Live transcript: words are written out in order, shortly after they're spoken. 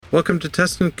Welcome to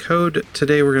Test and Code.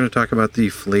 Today we're going to talk about the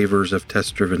flavors of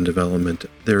test-driven development.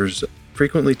 There's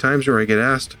frequently times where I get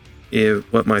asked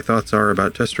what my thoughts are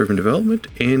about test-driven development,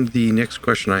 and the next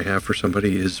question I have for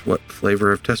somebody is, what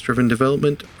flavor of test-driven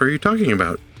development are you talking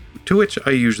about? To which I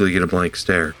usually get a blank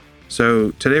stare.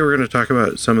 So today we're going to talk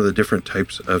about some of the different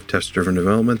types of test-driven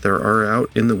development there are out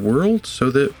in the world, so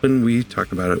that when we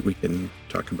talk about it, we can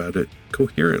talk about it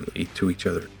coherently to each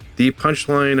other. The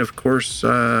punchline, of course,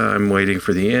 I'm waiting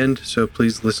for the end, so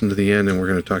please listen to the end, and we're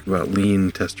going to talk about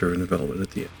lean test-driven development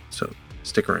at the end. So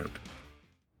stick around.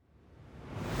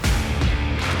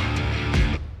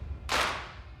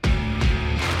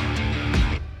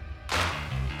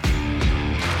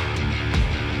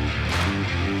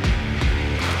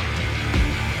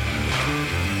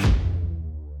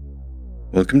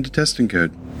 Welcome to Test and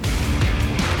Code.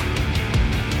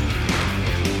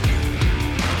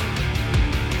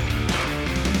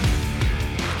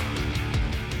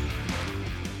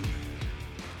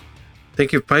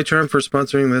 Thank you, PyCharm, for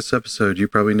sponsoring this episode. You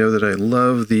probably know that I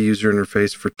love the user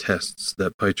interface for tests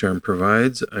that PyCharm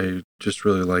provides. I just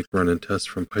really like running tests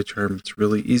from PyCharm. It's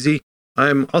really easy.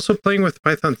 I'm also playing with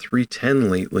Python 3.10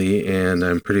 lately, and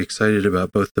I'm pretty excited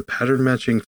about both the pattern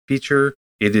matching feature.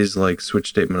 It is like switch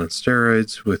statement on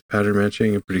steroids with pattern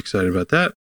matching. I'm pretty excited about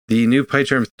that. The new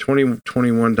PyCharm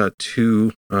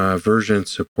 2021.2 version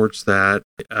supports that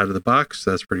out of the box.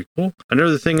 That's pretty cool.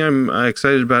 Another thing I'm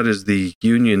excited about is the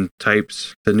union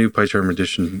types. The new PyCharm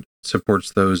edition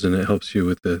supports those, and it helps you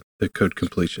with the code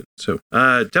completion. So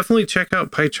definitely check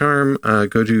out PyCharm.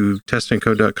 Go to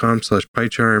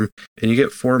testandcode.com/PyCharm, and you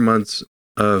get 4 months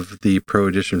of the Pro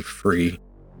Edition free.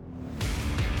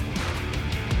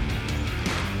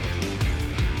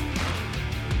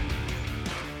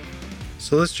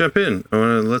 So let's jump in.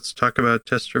 Let's talk about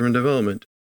test-driven development.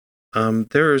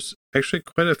 There's actually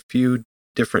quite a few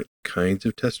different kinds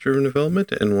of test-driven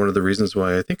development, and one of the reasons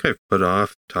why I think I've put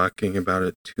off talking about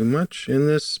it too much in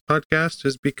this podcast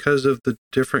is because of the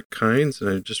different kinds, and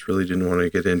I just really didn't want to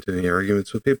get into any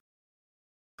arguments with people.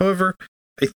 However,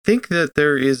 I think that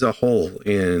there is a hole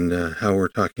in how we're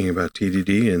talking about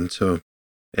TDD, and so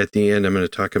at the end, I'm going to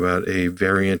talk about a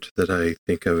variant that I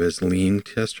think of as lean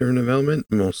test-driven development,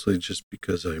 mostly just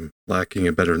because I'm lacking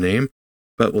a better name,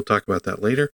 but we'll talk about that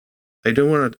later. I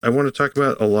want to talk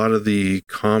about a lot of the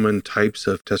common types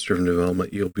of test-driven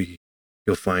development you'll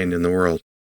find in the world.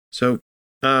 So,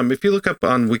 if you look up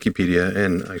on Wikipedia,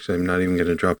 and actually I'm not even going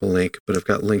to drop a link, but I've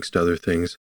got links to other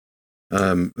things.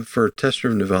 For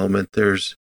test-driven development,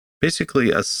 there's basically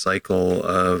a cycle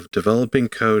of developing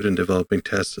code and developing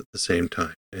tests at the same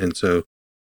time. And so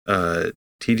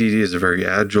TDD is a very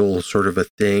agile sort of a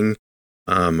thing.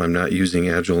 I'm not using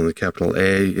agile in the capital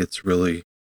A. It's really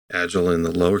agile in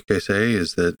the lowercase a,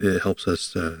 is that it helps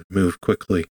us move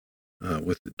quickly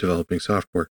with developing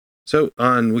software. So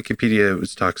on Wikipedia,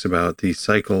 it talks about the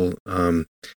cycle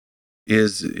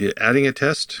is adding a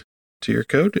test to your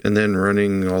code and then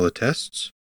running all the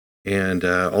tests. And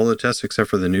all the tests except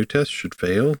for the new test should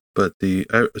fail, but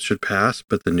should pass,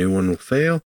 but the new one will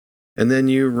fail. And then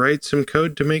you write some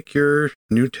code to make your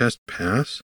new test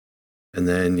pass, and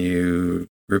then you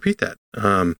repeat that.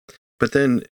 But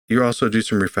then you also do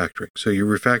some refactoring. So you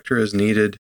refactor as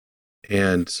needed,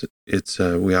 and it's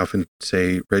we often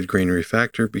say red-green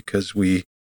refactor because we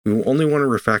only want to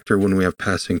refactor when we have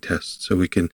passing tests. So we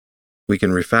can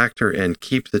refactor and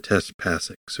keep the test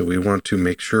passing. So we want to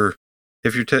make sure.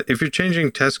 If you're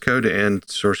changing test code and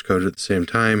source code at the same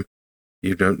time,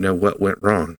 you don't know what went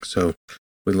wrong. So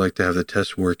we'd like to have the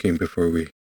test working before we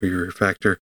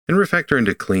refactor, and refactor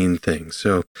into clean things.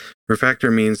 So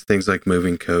refactor means things like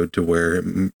moving code to where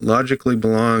it logically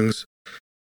belongs,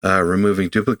 removing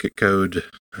duplicate code,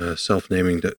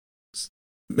 self-naming,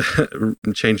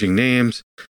 changing names,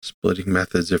 splitting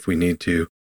methods if we need to,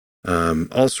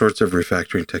 all sorts of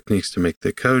refactoring techniques to make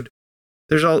the code.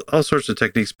 There's all sorts of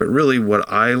techniques, but really what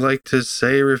I like to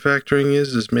say refactoring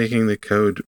is making the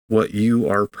code what you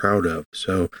are proud of.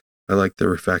 So I like the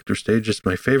refactor stage. It's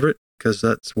my favorite because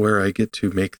that's where I get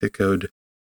to make the code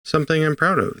something I'm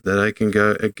proud of, that I can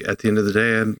go at the end of the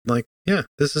day and like, yeah,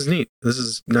 this is neat. This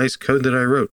is nice code that I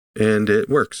wrote and it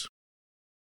works.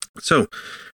 So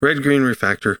red-green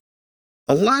refactor.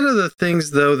 A lot of the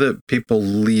things, though, that people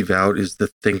leave out is the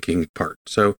thinking part.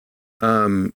 So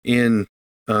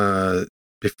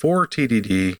before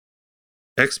TDD,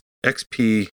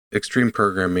 XP, extreme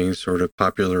programming, sort of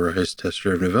popularized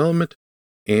test-driven development.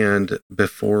 And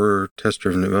before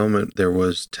test-driven development, there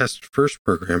was test-first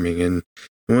programming. And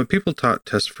when people taught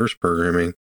test-first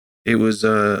programming, it was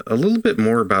a little bit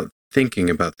more about thinking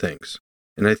about things.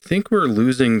 And I think we're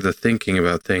losing the thinking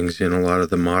about things in a lot of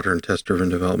the modern test-driven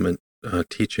development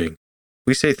teaching.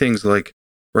 We say things like,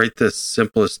 write the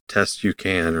simplest test you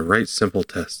can, or write simple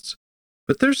tests.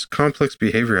 But there's complex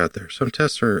behavior out there. Some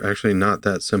tests are actually not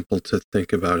that simple to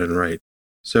think about and write.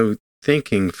 So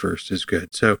thinking first is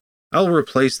good. So I'll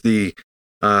replace the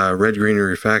red, green,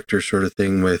 refactor sort of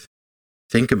thing with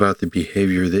think about the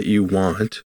behavior that you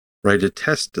want, write a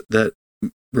test that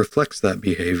reflects that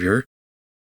behavior,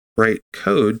 write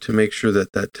code to make sure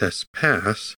that that tests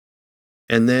pass,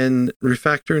 and then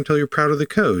refactor until you're proud of the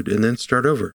code, and then start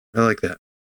over. I like that.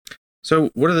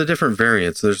 So what are the different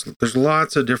variants? There's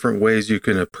lots of different ways you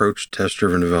can approach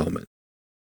test-driven development.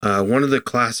 One of the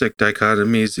classic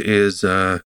dichotomies is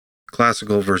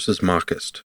classical versus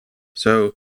mockist.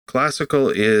 So classical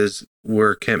is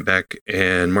where Kent Beck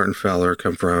and Martin Fowler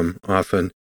come from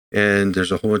often, and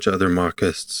there's a whole bunch of other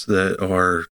mockists that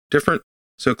are different.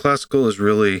 So classical is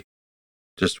really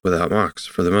just without mocks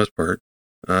for the most part.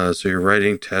 So you're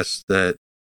writing tests that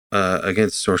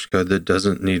against source code that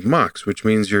doesn't need mocks, which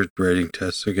means you're writing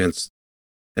tests against,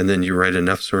 and then you write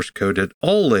enough source code at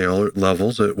all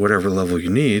levels, at whatever level you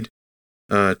need,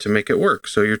 to make it work.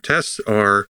 So your tests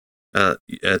are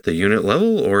at the unit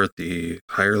level or at the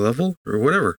higher level or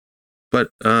whatever.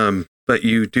 But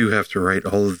you do have to write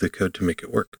all of the code to make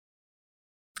it work.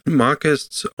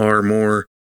 Mockists are more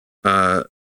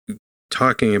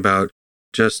talking about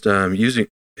just using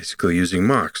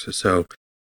mocks. So,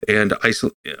 and I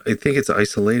think it's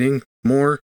isolating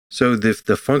more. So if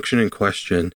the function in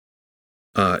question,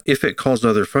 if it calls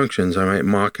other functions, I might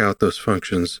mock out those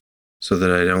functions so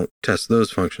that I don't test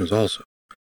those functions also.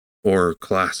 Or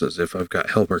classes, if I've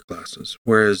got helper classes.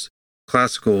 Whereas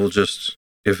classical will just,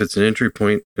 if it's an entry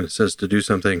point and it says to do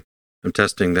something, I'm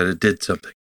testing that it did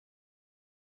something.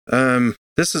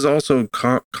 This is also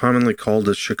commonly called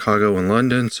as Chicago and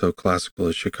London. So classical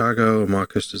is Chicago,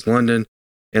 mockist is London.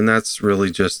 And that's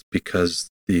really just because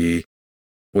it's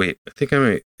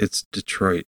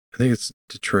Detroit. I think it's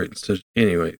Detroit instead.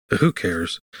 Anyway, who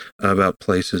cares about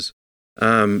places?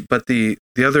 But the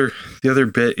other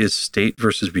bit is state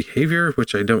versus behavior,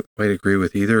 which I don't quite agree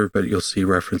with either, but you'll see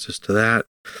references to that.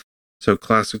 So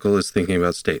classical is thinking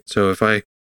about state. So if I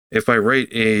write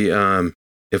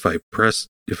if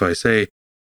I say,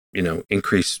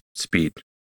 increase speed,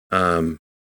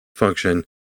 function,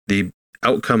 the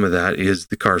outcome of that is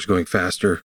the car's going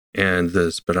faster and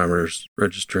the speedometer's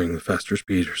registering the faster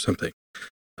speed or something.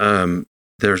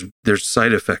 There's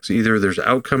side effects. Either there's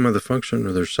outcome of the function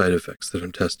or there's side effects that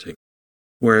I'm testing.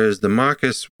 Whereas the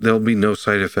mockist, there'll be no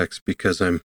side effects because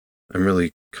I'm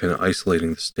really kind of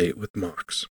isolating the state with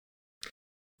mocks.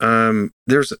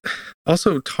 There's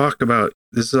also talk about,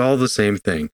 this is all the same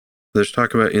thing. There's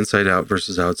talk about inside out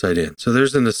versus outside in. So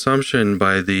there's an assumption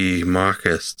by the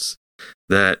mockists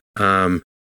that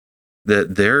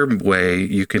their way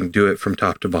you can do it from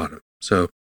top to bottom. So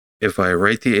if I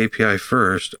write the API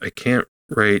first, I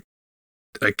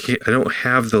don't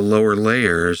have the lower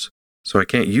layers, so I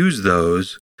can't use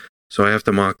those. So I have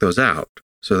to mock those out.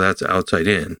 So that's outside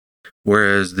in.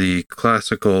 Whereas the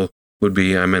classical would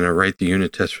be, I'm going to write the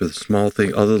unit test for the small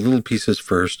thing, all the little pieces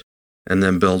first, and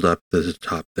then build up the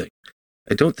top thing.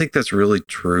 I don't think that's really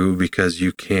true because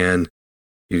you can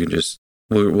just,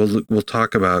 we'll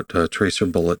talk about tracer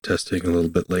bullet testing a little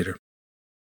bit later.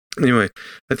 Anyway,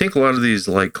 I think a lot of these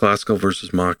like classical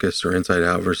versus mockist or inside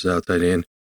out versus outside in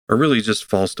are really just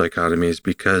false dichotomies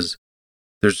because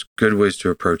there's good ways to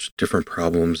approach different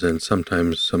problems, and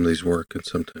sometimes some of these work and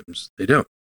sometimes they don't.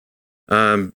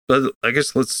 But I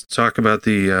guess let's talk about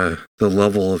the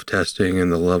level of testing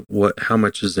and how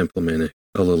much is implemented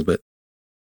a little bit.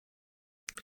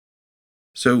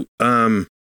 So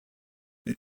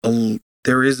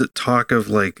there is a talk of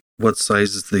like what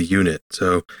size is the unit.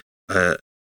 So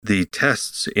the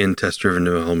tests in test-driven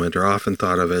development are often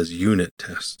thought of as unit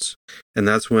tests, and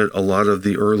that's what a lot of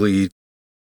the early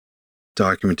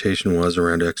documentation was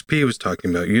around XP, was talking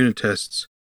about unit tests.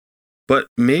 But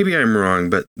maybe I'm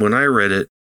wrong, but when I read it,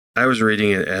 I was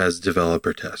reading it as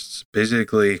developer tests.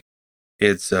 Basically,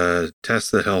 it's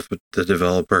tests that help the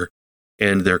developer,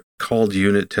 and they're called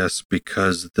unit tests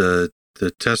because the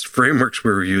test frameworks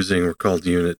we were using were called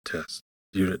unit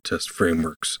test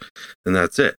frameworks, and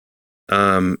that's it.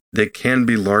 They can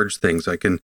be large things. I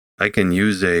can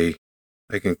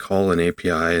call an API,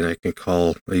 and I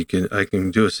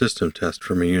can do a system test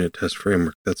from a unit test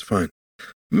framework. That's fine.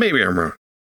 Maybe I'm wrong.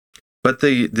 But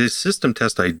the system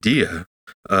test idea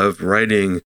of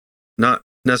writing, not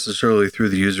necessarily through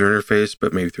the user interface,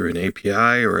 but maybe through an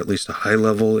API or at least a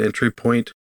high-level entry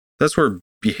point, that's where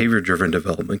behavior-driven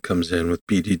development comes in with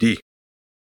BDD.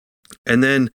 And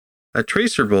then a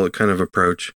tracer bullet kind of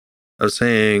approach of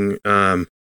saying,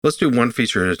 let's do one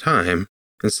feature at a time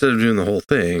instead of doing the whole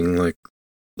thing. Like,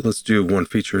 let's do one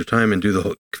feature at a time and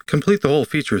complete the whole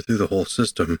feature through the whole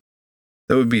system.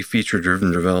 That would be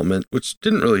feature-driven development, which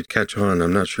didn't really catch on.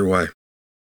 I'm not sure why.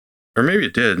 Or maybe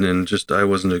it did, and just I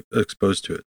wasn't exposed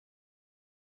to it.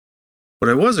 What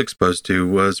I was exposed to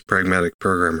was Pragmatic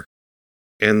Programmer.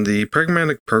 And the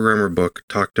Pragmatic Programmer book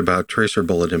talked about tracer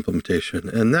bullet implementation,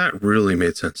 and that really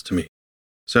made sense to me.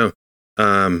 So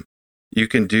you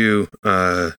can do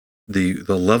the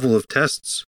level of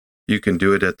tests. You can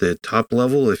do it at the top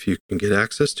level if you can get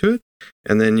access to it.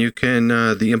 And then you can,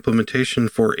 the implementation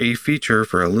for a feature,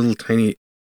 for a little tiny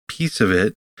piece of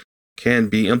it, can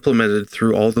be implemented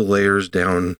through all the layers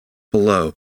down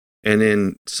below. And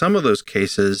in some of those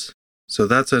cases, so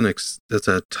that's a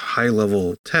high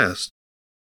level test.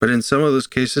 But in some of those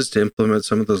cases, to implement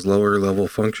some of those lower level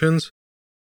functions,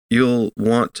 you'll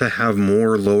want to have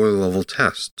more lower level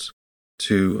tests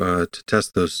to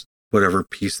test those whatever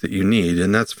piece that you need,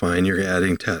 and that's fine. You're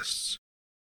adding tests.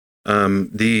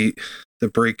 The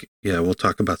break, yeah, we'll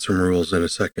talk about some rules in a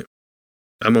second.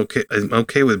 I'm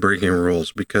okay with breaking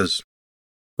rules because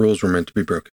rules were meant to be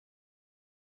broken.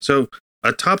 So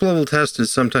a top level test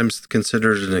is sometimes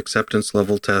considered an acceptance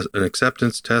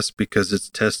test because it's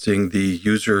testing the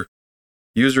user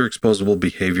exposable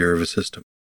behavior of a system.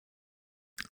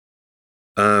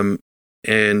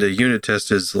 And a unit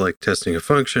test is like testing a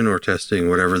function or testing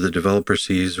whatever the developer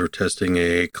sees, or testing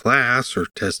a class or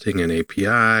testing an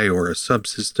API or a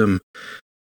subsystem.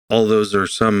 All those are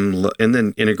and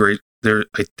then integrate there.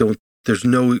 There's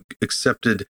no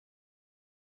accepted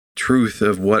truth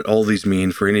of what all these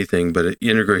mean for anything, but an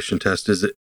integration test is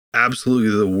absolutely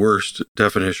the worst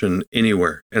definition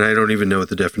anywhere. And I don't even know what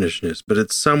the definition is, but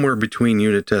it's somewhere between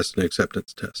unit test and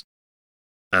acceptance test.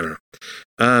 I don't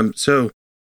know. So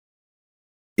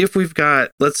if we've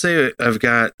got, let's say I've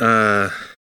got,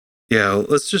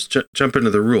 let's just jump into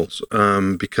the rules,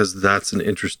 because that's an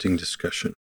interesting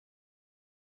discussion.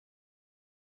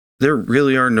 There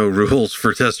really are no rules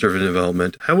for test-driven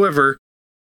development. However,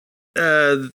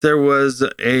 there was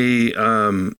a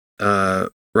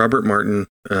Robert Martin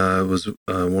was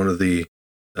one of the,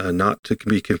 not to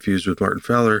be confused with Martin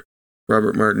Fowler.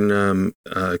 Robert Martin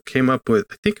came up with,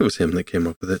 I think it was him that came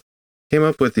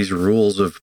up with these rules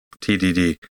of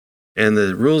TDD. And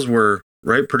the rules were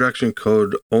write production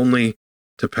code only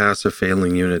to pass a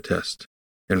failing unit test,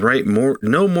 and write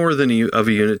no more than a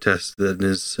unit test that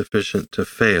is sufficient to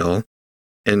fail,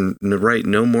 and write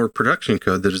no more production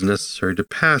code that is necessary to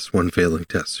pass one failing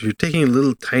test. So you're taking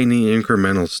little tiny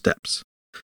incremental steps.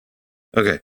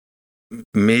 Okay,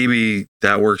 maybe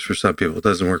that works for some people. It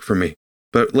doesn't work for me.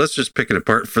 But let's just pick it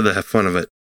apart for the fun of it.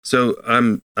 So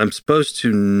I'm supposed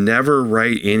to never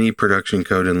write any production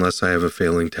code unless I have a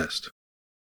failing test.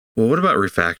 Well, what about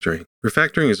refactoring?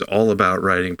 Refactoring is all about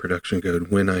writing production code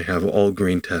when I have all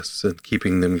green tests and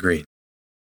keeping them green.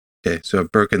 Okay, so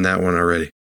I've broken that one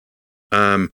already.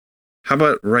 How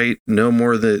about write no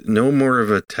more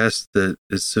of a test that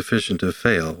is sufficient to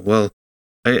fail? Well,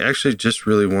 I actually just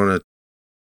really want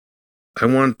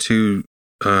to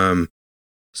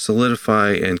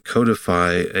solidify and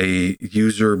codify a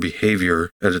user behavior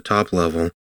at a top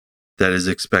level that is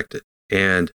expected.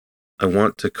 And I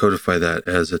want to codify that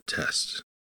as a test.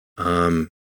 I'm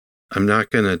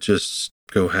not going to just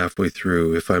go halfway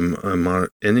through. If I'm on,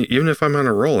 and even if I'm on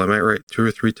a roll, I might write 2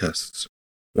 or 3 tests.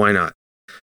 Why not?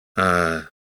 I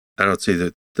don't see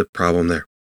the problem there.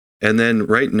 And then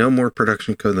write no more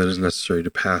production code that is necessary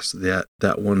to pass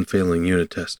that one failing unit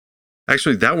test.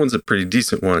 Actually, that one's a pretty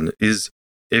decent one. Is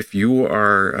if you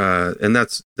are, and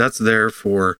that's there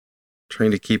for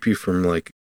trying to keep you from like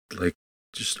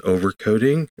just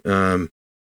overcoding.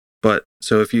 But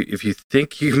so if you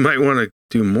think you might want to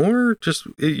do more, just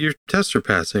your tests are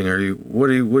passing. What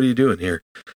are you doing here?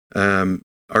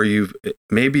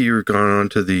 Maybe you're gone on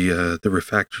to the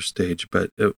refactor stage,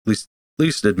 but at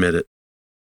least admit it.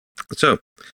 So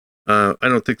I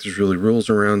don't think there's really rules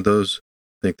around those.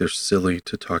 I think they're silly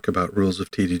to talk about rules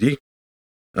of TDD.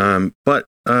 But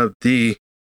the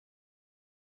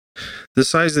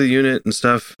size of the unit and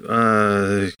stuff,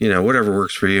 whatever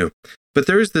works for you. But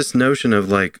there's this notion of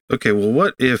like, okay, well,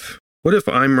 what if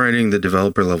I'm writing the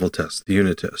developer level test, the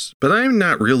unit test, but I'm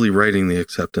not really writing the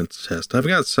acceptance test. I've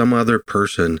got some other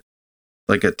person,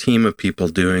 like a team of people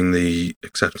doing the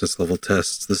acceptance level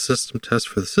tests, the system test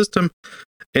for the system.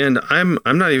 And I'm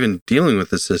not even dealing with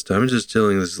the system. I'm just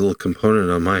dealing with this little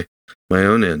component on my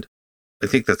own end. I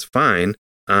think that's fine.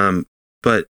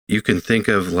 But you can think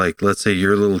of, like, let's say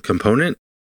your little component,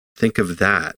 think of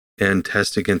that and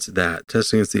test against that.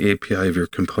 Test against the API of your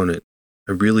component.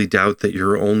 I really doubt that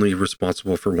you're only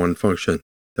responsible for one function.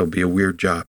 That would be a weird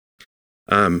job.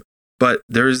 But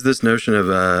there is this notion of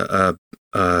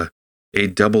a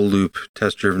double loop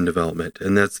test-driven development.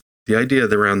 And that's the idea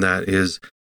around that is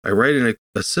I write in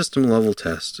a system level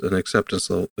test, an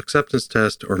acceptance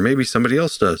test, or maybe somebody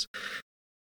else does.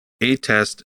 A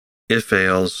test, it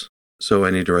fails, so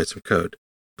I need to write some code.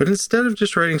 But instead of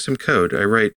just writing some code, I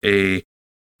write a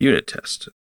unit test.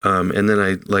 And then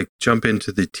I jump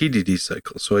into the TDD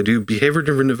cycle. So I do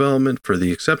behavior-driven development for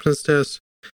the acceptance tests,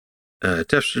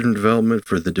 test-driven development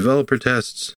for the developer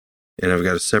tests, and I've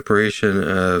got a separation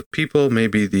of people.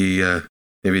 Maybe the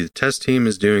test team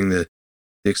is doing the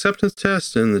acceptance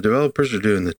test, and the developers are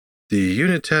doing the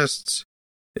unit tests,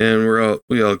 and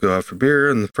we all go out for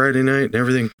beer on the Friday night and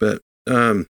everything. But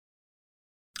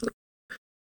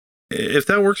if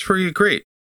that works for you, great.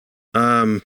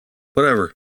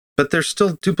 Whatever. But there's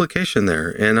still duplication there,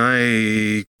 and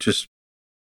I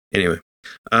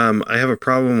have a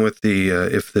problem with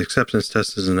if the acceptance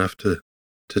test is enough to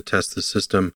test the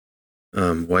system.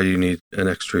 Why do you need an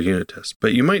extra unit test?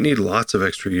 But you might need lots of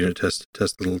extra unit tests to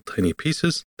test the little tiny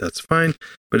pieces. That's fine.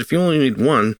 But if you only need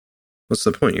one, what's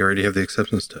the point? You already have the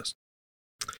acceptance test.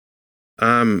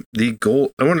 The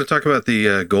goal. I want to talk about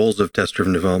the goals of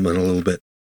test-driven development a little bit.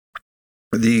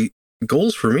 The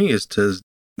goals for me is to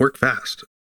work fast.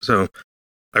 So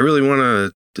I really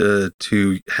want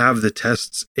to have the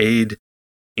tests aid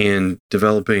in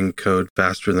developing code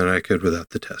faster than I could without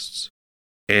the tests.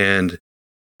 And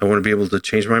I want to be able to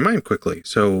change my mind quickly.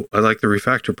 So I like the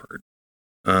refactor part.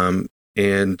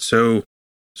 And so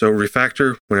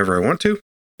refactor whenever I want to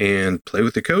and play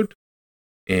with the code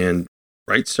and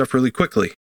write stuff really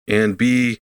quickly and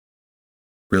be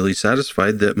really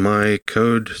satisfied that my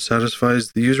code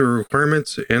satisfies the user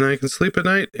requirements and I can sleep at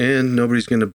night and nobody's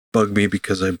going to bug me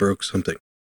because I broke something.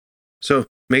 So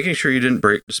making sure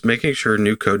just making sure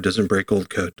new code doesn't break old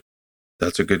code.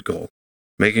 That's a good goal.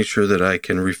 Making sure that I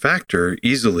can refactor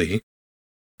easily.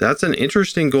 That's an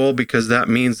interesting goal because that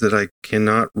means that I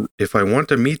cannot, if I want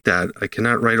to meet that, I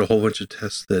cannot write a whole bunch of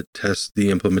tests that test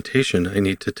the implementation. I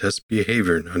need to test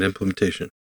behavior, not implementation.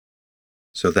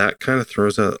 So that kind of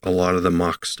throws out a lot of the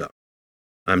mock stuff.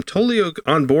 I'm totally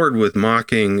on board with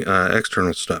mocking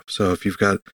external stuff. So if you've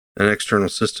got an external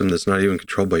system that's not even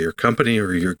controlled by your company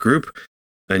or your group,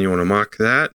 and you want to mock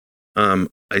that,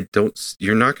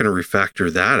 you're not going to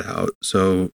refactor that out.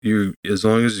 So as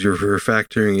long as you're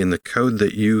refactoring in the code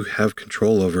that you have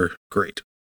control over, great.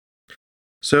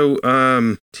 So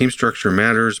team structure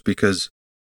matters because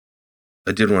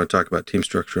I did want to talk about team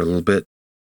structure a little bit.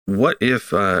 What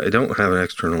if I don't have an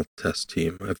external test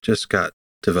team? I've just got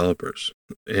developers.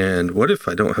 And what if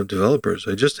I don't have developers?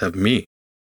 I just have me.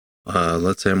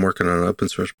 Let's say I'm working on an open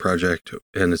source project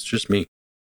and it's just me.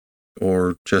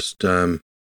 Or just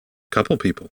couple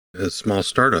people, a small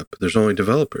startup. There's only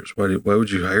developers. Why would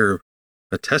you hire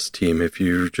a test team if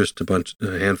you're just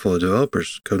a handful of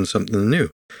developers coding something new?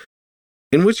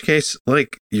 In which case,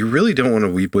 you really don't want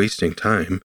to be wasting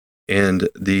time. And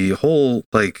the whole,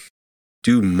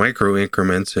 do micro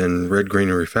increments and red, green,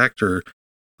 and refactor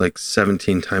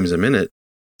 17 times a minute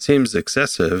seems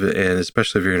excessive. And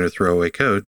especially if you're going to throw away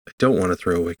code, I don't want to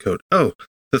throw away code. Oh,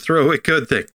 the throwaway code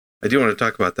thing. I do want to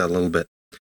talk about that a little bit.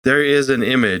 There is an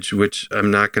image, which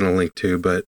I'm not going to link to,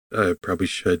 but I probably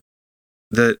should,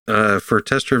 that for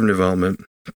test-driven development,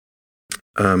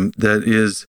 that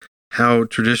is how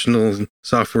traditional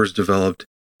software is developed,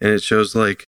 and it shows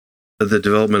the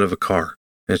development of a car.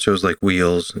 And it shows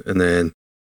wheels, and then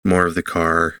more of the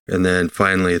car, and then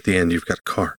finally at the end you've got a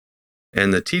car.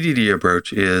 And the TDD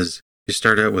approach is you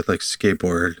start out with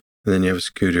skateboard, and then you have a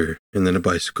scooter, and then a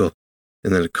bicycle,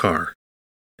 and then a car.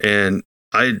 And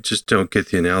I just don't get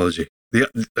the analogy.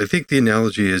 I think the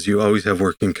analogy is you always have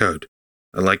working code.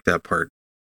 I like that part.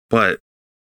 But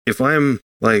if I'm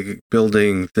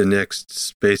building the next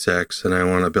SpaceX and I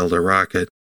want to build a rocket,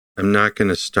 I'm not going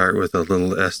to start with a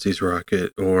little Estes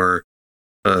rocket or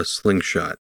a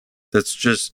slingshot. That's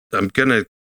just, I'm going to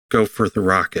go for the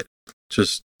rocket.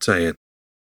 Just saying.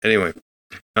 Anyway,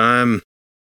 I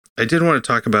did want to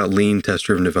talk about lean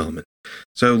test-driven development.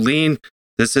 So lean,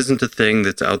 this isn't a thing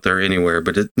that's out there anywhere,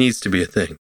 but it needs to be a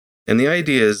thing. And the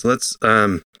idea is let's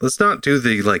not do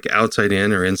the outside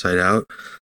in or inside out.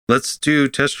 Let's do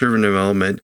test-driven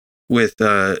development with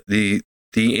the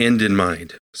end in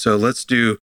mind. So let's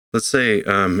say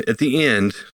at the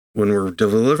end, when we're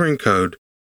delivering code,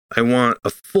 I want a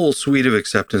full suite of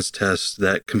acceptance tests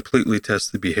that completely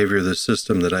test the behavior of the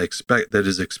system that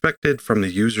is expected from the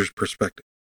user's perspective.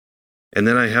 And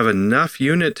then I have enough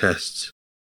unit tests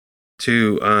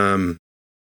to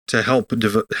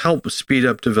help speed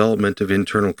up development of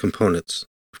internal components,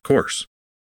 of course.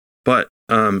 But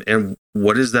and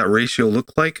what does that ratio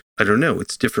look like? I don't know.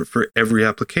 It's different for every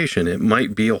application. It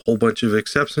might be a whole bunch of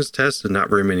acceptance tests and not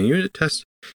very many unit tests.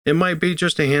 It might be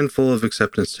just a handful of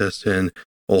acceptance tests and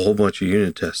a whole bunch of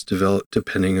unit tests developed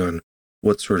depending on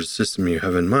what sort of system you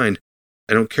have in mind.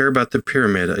 I don't care about the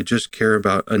pyramid. I just care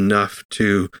about enough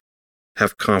to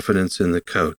have confidence in the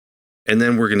code. And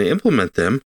then we're going to implement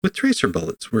them with tracer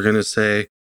bullets. We're going to say,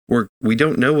 we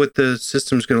don't know what the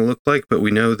system's going to look like, but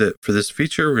we know that for this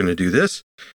feature, we're going to do this,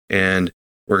 and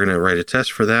we're going to write a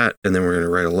test for that, and then we're going to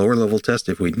write a lower level test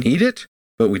if we need it,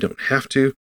 but we don't have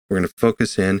to. We're going to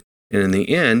focus in, and in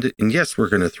the end, and yes, we're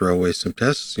going to throw away some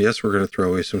tests. Yes, we're going to throw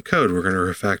away some code. We're going to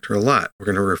refactor a lot. We're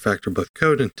going to refactor both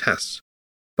code and tests.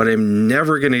 But I'm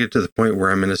never going to get to the point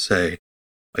where I'm going to say,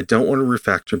 I don't want to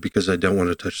refactor because I don't want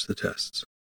to touch the tests.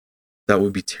 That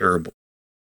would be terrible.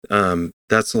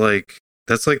 That's like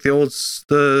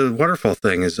the waterfall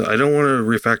thing is I don't want to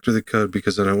refactor the code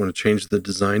because I don't want to change the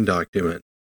design document.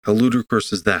 How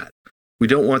ludicrous is that? We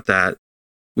don't want that.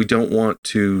 We don't want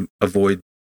to avoid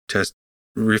test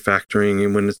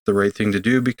refactoring when it's the right thing to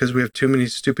do because we have too many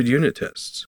stupid unit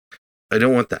tests. I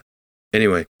don't want that.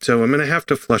 Anyway, so I'm going to have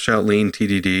to flush out lean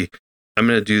TDD. I'm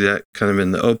going to do that kind of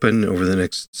in the open over the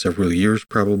next several years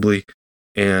probably.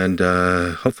 And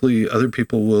hopefully other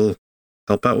people will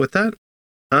help out with that.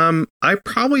 I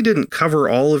probably didn't cover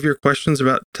all of your questions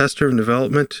about test-driven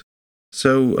development.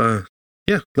 So,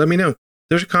 let me know.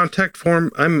 There's a contact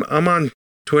form. I'm on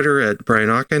Twitter at Brian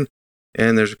Ocken,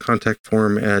 and there's a contact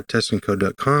form at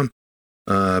testingcode.com.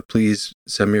 Please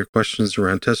send me your questions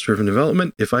around test-driven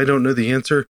development. If I don't know the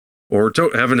answer or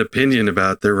don't have an opinion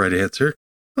about the right answer,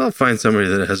 I'll find somebody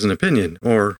that has an opinion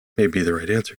or maybe the right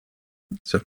answer.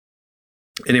 So,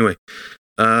 anyway,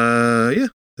 I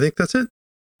think that's it.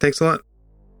 Thanks a lot.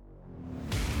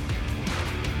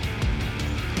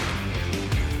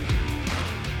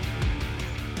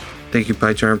 Thank you,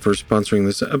 PyCharm, for sponsoring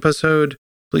this episode.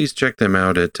 Please check them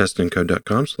out at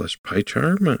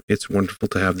testandcode.com/PyCharm. It's wonderful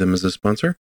to have them as a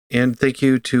sponsor. And thank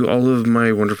you to all of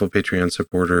my wonderful Patreon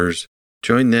supporters.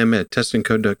 Join them at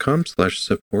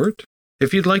testandcode.com/support.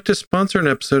 If you'd like to sponsor an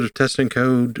episode of Test and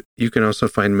Code, you can also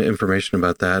find information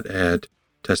about that at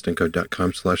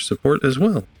testandcode.com/support as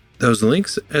well. Those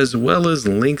links, as well as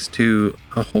links to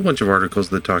a whole bunch of articles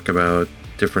that talk about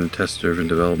different test-driven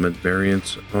development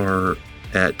variants, are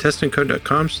at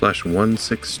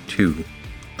testandcode.com/162.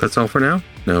 That's all for now.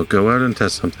 Now go out and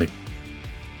test something.